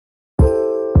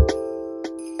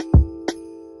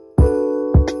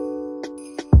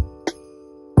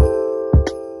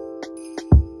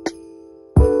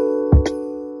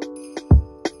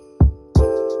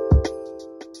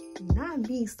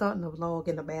starting a vlog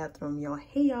in the bathroom, y'all.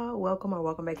 Hey y'all, welcome or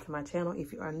welcome back to my channel.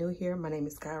 If you are new here, my name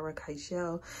is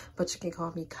Karakichellee, but you can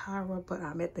call me Kara. But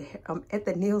I'm at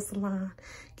the nail salon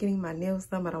getting my nails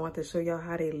done, but I want to show y'all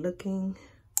how they're looking.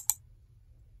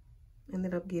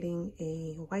 Ended up getting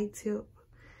a white tip,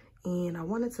 and I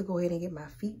wanted to go ahead and get my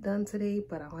feet done today,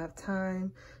 but I don't have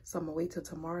time, so I'm gonna wait till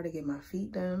tomorrow to get my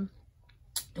feet done.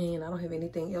 And I don't have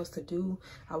anything else to do.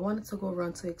 I wanted to go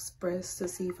run to Express to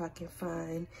see if I can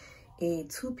find a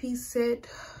two-piece set,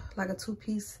 like a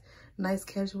two-piece nice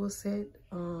casual set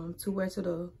to wear to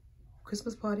the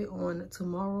Christmas party on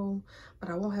tomorrow,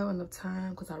 but I won't have enough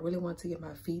time because I really want to get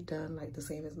my feet done, like the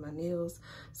same as my nails.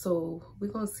 So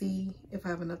we're gonna see if I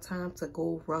have enough time to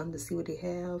go run to see what they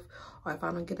have, or if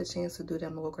I don't get a chance to do that,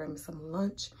 I'm gonna go grab me some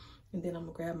lunch, and then I'm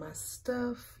gonna grab my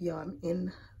stuff. Y'all, I'm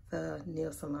in the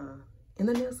nail salon.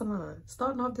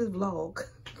 Starting off this vlog.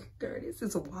 Girl, this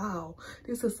is wild.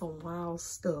 This is some wild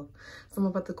stuff. So I'm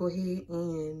about to go ahead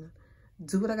and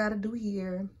do what I gotta do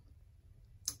here,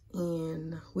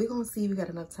 and we're gonna see if we got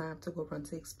enough time to go run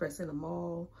to Express in the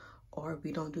mall, or if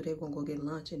we don't do that, we're gonna go get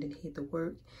lunch and then head to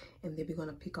work, and then we're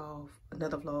gonna pick off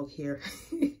another vlog here.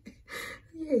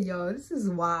 Yeah, y'all, this is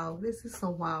wild. This is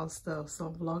some wild stuff. So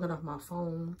I'm vlogging off my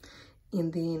phone,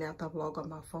 and then after I vlog on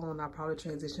my phone, I'll probably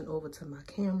transition over to my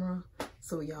camera.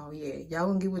 So y'all, yeah, y'all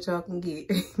gonna get what y'all can get.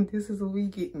 This is what we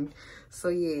getting. So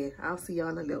yeah, I'll see y'all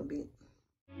in a little bit.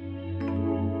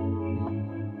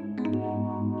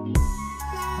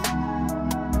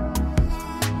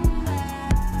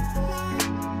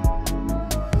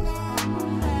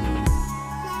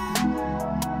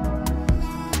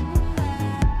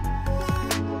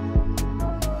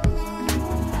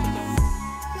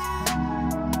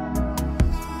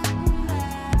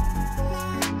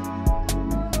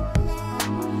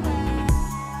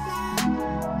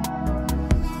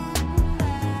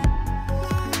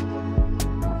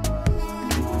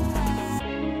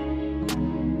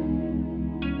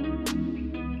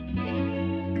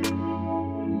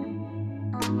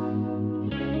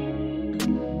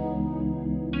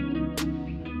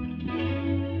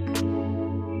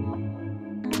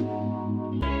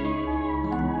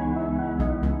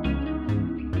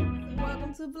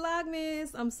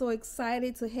 VLOGmas. I'm so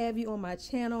excited to have you on my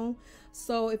channel.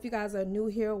 So if you guys are new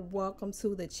here, welcome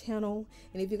to the channel,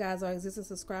 and if you guys are existing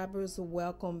subscribers,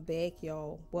 welcome back,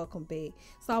 y'all. Welcome back.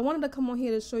 So I wanted to come on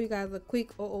here to show you guys a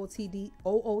quick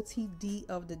OOTD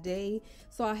of the day.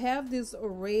 So I have this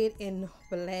red and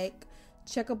black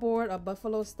checkerboard, a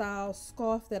buffalo style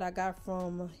scarf that I got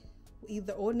from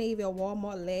either Old Navy or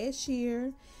Walmart last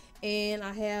year, and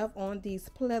I have on these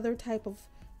pleather type of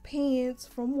pants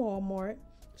from Walmart.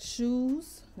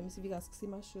 Shoes, let me see if you guys can see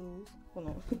my shoes. Hold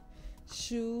on.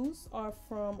 Shoes are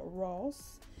from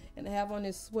Ross, and I have on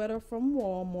this sweater from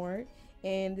Walmart,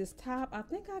 and this top, I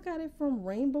think I got it from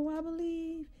Rainbow, I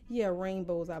believe. Yeah,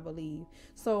 Rainbows, I believe.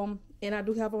 So, and I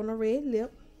do have on a red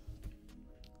lip.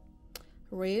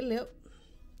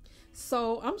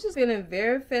 So I'm just feeling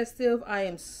very festive. I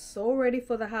am so ready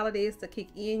for the holidays to kick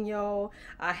in, y'all.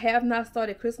 I have not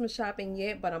started Christmas shopping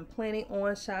yet, but I'm planning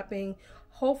on shopping.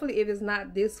 Hopefully, if it's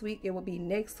not this week, it will be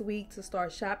next week to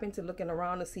start shopping, to looking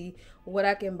around to see what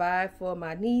I can buy for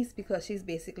my niece, because she's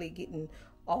basically getting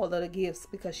all of the gifts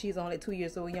because she's only 2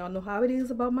 years old. Y'all know how it is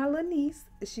about my little niece.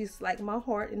 She's like my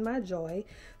heart and my joy.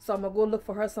 So I'm gonna go look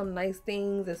for her some nice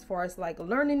things as far as like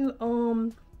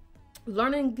learning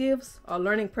gifts or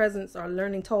learning presents or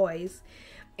learning toys,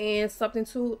 and something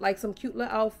too, like some cute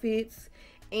little outfits,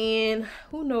 and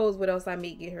who knows what else I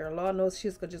may get her. Lord knows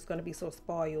she's just gonna be so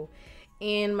spoiled.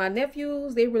 And my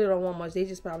nephews, they really don't want much. They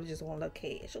just probably just want a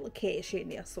little cash in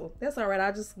there. So that's all right.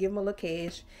 I'll just give them a little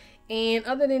cash. And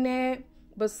other than that,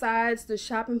 besides the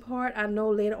shopping part, I know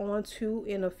later on too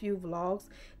in a few vlogs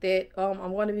that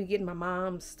I'm going to be getting my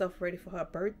mom's stuff ready for her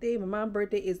birthday. My mom's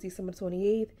birthday is December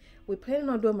 28th. We're planning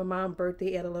on doing my mom's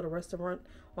birthday at a little restaurant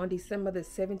on December the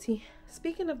 17th.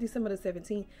 Speaking of December the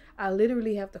 17th, I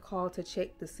literally have to call to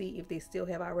check to see if they still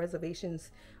have our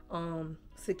reservations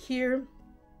secure.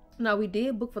 Now, we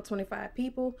did book for 25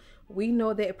 people. We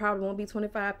know that it probably won't be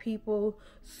 25 people.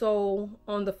 So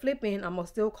on the flip end, I'm going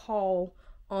to still call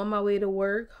on my way to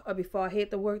work or before I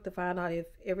head to work to find out if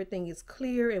everything is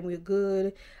clear and we're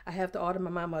good. I have to order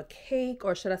my mama a cake,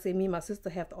 or should I say me and my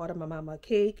sister have to order my mama a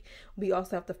cake. We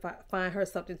also have to find her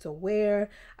something to wear.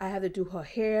 I have to do her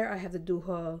hair. I have to do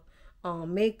her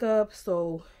makeup.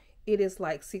 So it is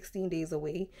like 16 days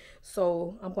away.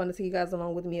 So I'm going to take you guys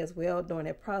along with me as well during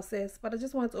that process. But I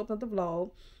just wanted to open up the vlog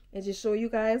and just show you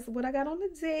guys what I got on the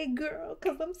day, girl,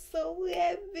 because I'm so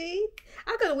happy.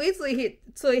 I couldn't wait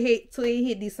till it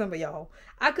hit December, y'all.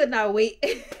 I could not wait.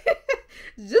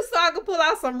 just so I can pull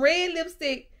out some red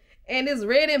lipstick and this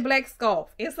red and black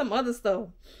scarf and some other stuff.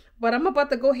 But I'm about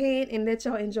to go ahead and let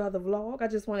y'all enjoy the vlog. I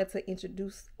just wanted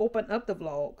to open up the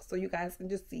vlog so you guys can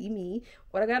just see me,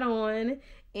 what I got on,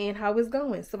 and how it's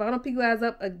going. So if I don't pick you guys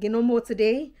up again no more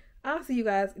today, I'll see you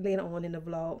guys later on in the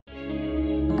vlog.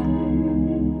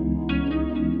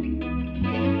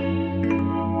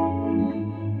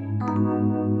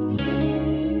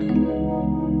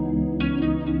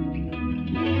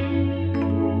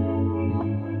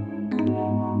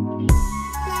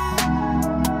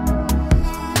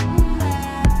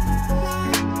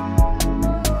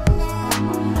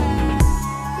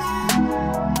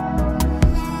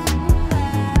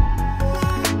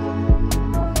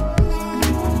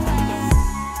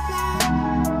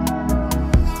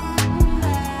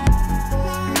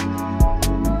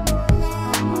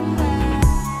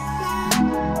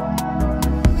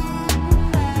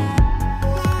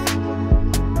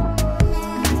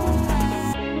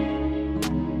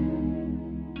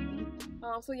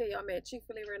 So yeah, y'all, I'm at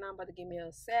Chick-fil-A right now. I'm about to give me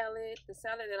a salad. The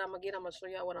salad that I'm gonna get, I'm gonna show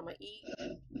y'all what I'm gonna eat.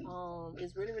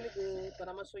 It's really, really good, but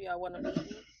I'm gonna show y'all what I'm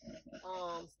eating.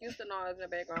 Excuse the noise in the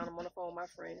background. I'm on the phone with my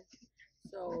friend.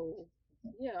 So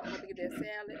yeah, I'm gonna get that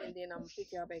salad and then I'm gonna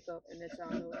pick y'all back up and let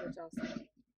y'all know, let y'all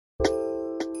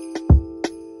see.